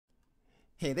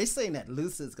Hey, they're saying that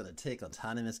Lucid's going to take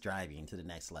autonomous driving to the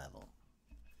next level.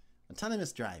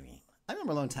 Autonomous driving. I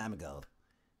remember a long time ago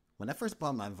when I first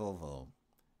bought my Volvo,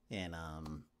 and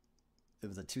it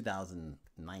was a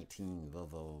 2019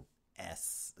 Volvo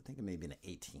S. I think it may have been an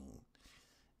 18.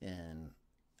 And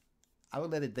I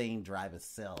would let the thing drive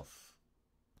itself,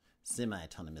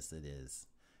 semi-autonomous it is.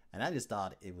 And I just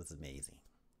thought it was amazing.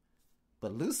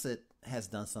 But Lucid has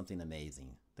done something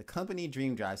amazing. The company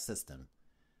DreamDrive system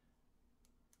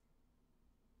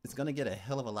is going to get a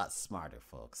hell of a lot smarter,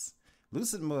 folks.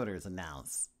 Lucid Motors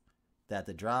announced that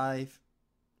the DreamDrive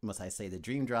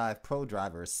Pro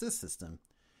driver assist system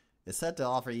is set to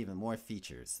offer even more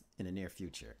features in the near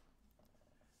future.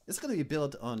 It's going to be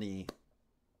built on the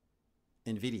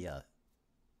Nvidia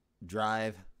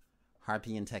Drive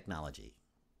Hyperion technology.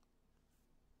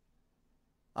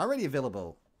 Already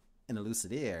available in the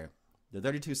Lucid Air, the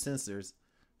 32 sensors,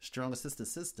 strong assistant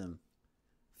system,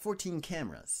 14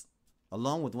 cameras,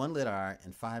 along with 1 lidar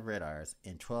and 5 radars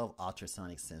and 12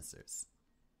 ultrasonic sensors.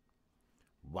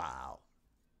 Wow.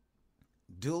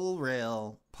 Dual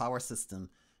rail power system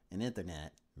and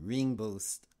Ethernet, ring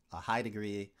boost, a high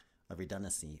degree of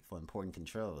redundancy for important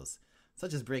controls,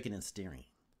 such as braking and steering.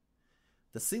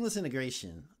 The seamless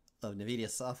integration of Nvidia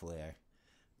software,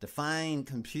 defined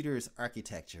computer's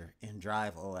architecture, and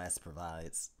Drive OS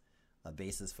provides a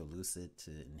basis for Lucid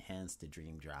to enhance the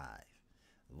Dream Drive.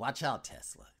 Watch out,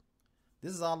 Tesla.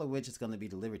 This is all of which is going to be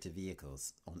delivered to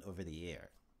vehicles on over the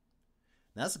air.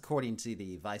 Now, that's according to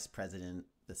the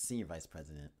senior vice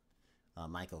president,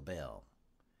 Michael Bell.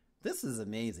 This is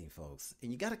amazing, folks.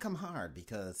 And you got to come hard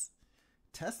because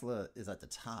Tesla is at the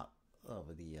top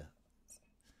of the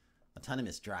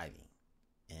autonomous driving.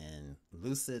 And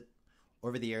Lucid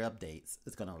over-the-air updates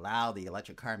is going to allow the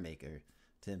electric car maker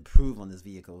to improve on these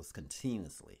vehicles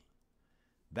continuously,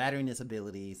 bettering its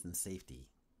abilities and safety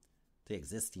to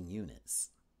existing units.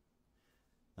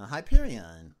 Now,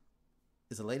 Hyperion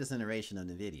is the latest iteration of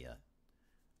Nvidia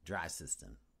drive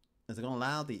system. It's going to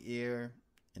allow the Air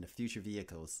and the future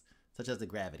vehicles, such as the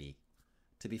Gravity,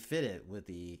 to be fitted with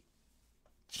the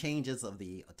changes of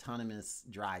the autonomous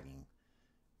driving.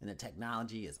 And the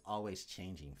technology is always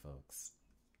changing, folks.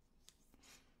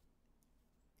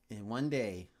 And one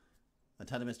day,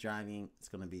 autonomous driving is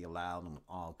going to be allowed on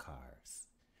all cars.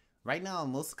 Right now,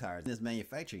 most cars is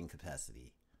manufacturing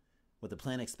capacity with the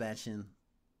planned expansion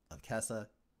of Casa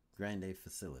Grande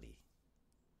facility.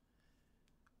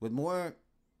 With more,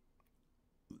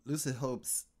 Lucid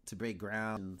hopes to break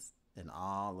ground in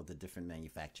all of the different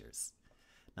manufacturers.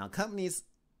 Now, companies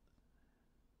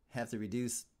have to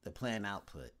reduce the planned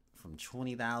output from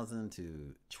 20,000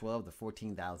 to 12 to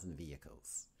 14,000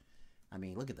 vehicles. I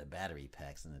mean, look at the battery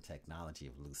packs and the technology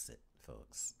of Lucid,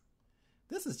 folks.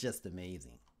 This is just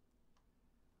amazing.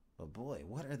 But boy,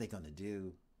 what are they going to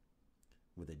do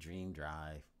with the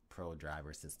DreamDrive Pro driver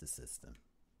assistant system?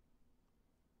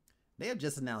 They have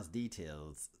just announced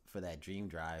details for that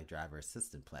DreamDrive driver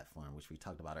assistant platform, which we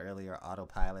talked about earlier,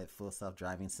 autopilot, full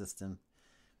self-driving system.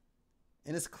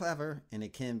 And it's clever, and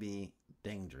it can be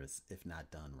dangerous if not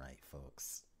done right,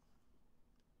 folks.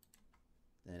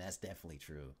 And that's definitely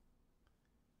true.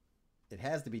 It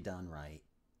has to be done right.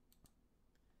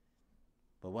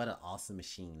 But what an awesome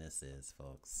machine this is,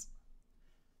 folks.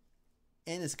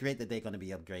 And it's great that they're going to be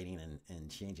upgrading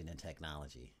and changing the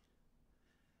technology.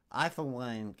 I, for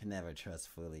one, can never trust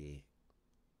fully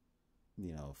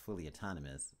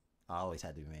autonomous. I always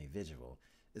had to remain vigilant.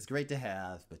 It's great to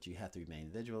have, but you have to remain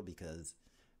vigilant because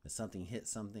if something hits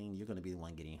something, you're going to be the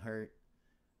one getting hurt,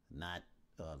 not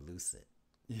Lucid.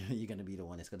 You're going to be the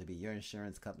one that's going to be your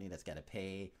insurance company that's got to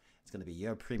pay. It's going to be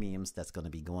your premiums that's going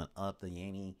to be going up the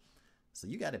ante. So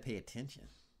you got to pay attention.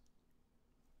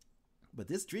 But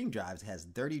this DreamDrive has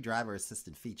 30 driver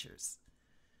assistant features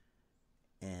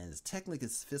and is technically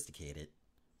sophisticated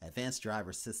advanced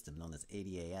driver system known as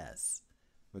ADAS.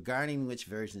 Regarding which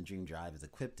version of DreamDrive is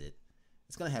equipped,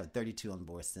 it's going to have 32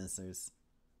 onboard sensors,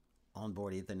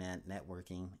 onboard Ethernet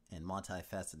networking, and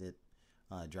multifaceted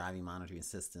driving monitoring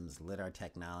systems, lidar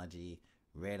technology,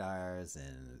 radars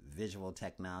and visual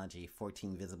technology,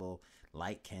 14 visible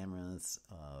light cameras,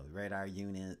 radar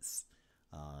units,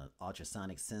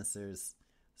 ultrasonic sensors,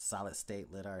 solid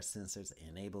state lidar sensors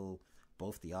enable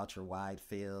both the ultra wide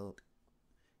field.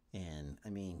 And I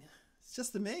mean, it's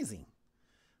just amazing.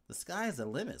 The sky is the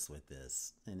limits with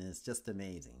this, and it's just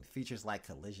amazing. Features like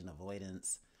collision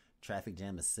avoidance, traffic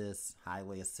jam assist,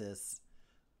 highway assist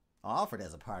are offered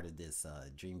as a part of this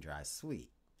DreamDrive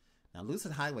suite. Now,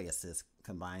 Lucid Highway Assist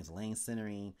combines lane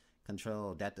centering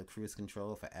control, adaptive cruise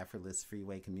control for effortless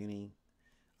freeway commuting.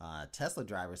 Tesla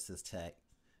Driver Assist Tech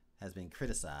has been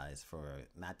criticized for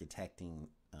not detecting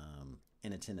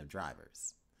inattentive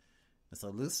drivers. And so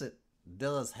Lucid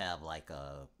does have like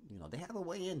a, they have a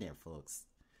way in there, folks.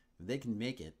 If they can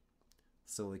make it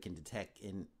so it can detect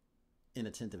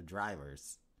inattentive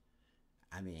drivers,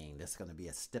 I mean, that's going to be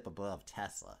a step above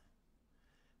Tesla.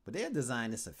 But they have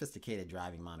designed a sophisticated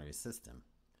driving monitoring system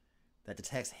that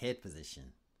detects head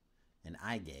position and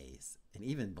eye gaze and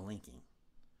even blinking.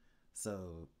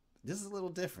 So this is a little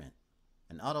different.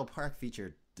 An auto park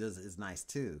feature is nice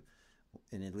too,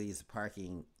 and it leaves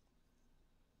parking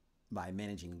by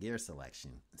managing gear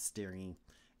selection, steering,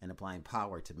 and applying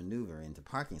power to maneuver into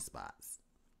parking spots.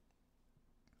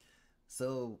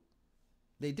 So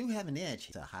they do have an edge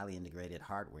to highly integrated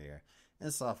hardware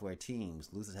and software teams.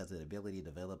 Lucid has the ability to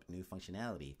develop new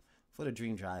functionality for the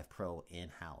DreamDrive Pro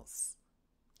in-house.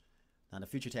 Now, the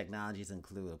future technologies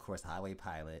include, of course, Highway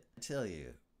Pilot. I tell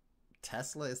you,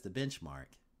 Tesla is the benchmark,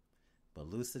 but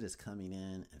Lucid is coming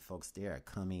in, and folks, they are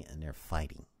coming and they're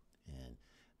fighting. And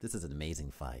this is an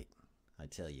amazing fight, I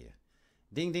tell you.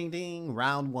 Ding, ding, ding,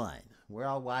 round one. We're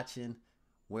all watching,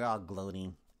 we're all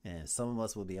gloating, and some of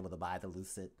us will be able to buy the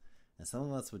Lucid, and some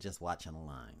of us will just watch on the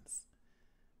lines.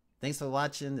 Thanks for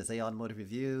watching this Automotive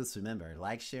Reviews. Remember,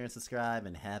 like, share, and subscribe,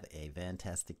 and have a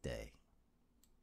fantastic day.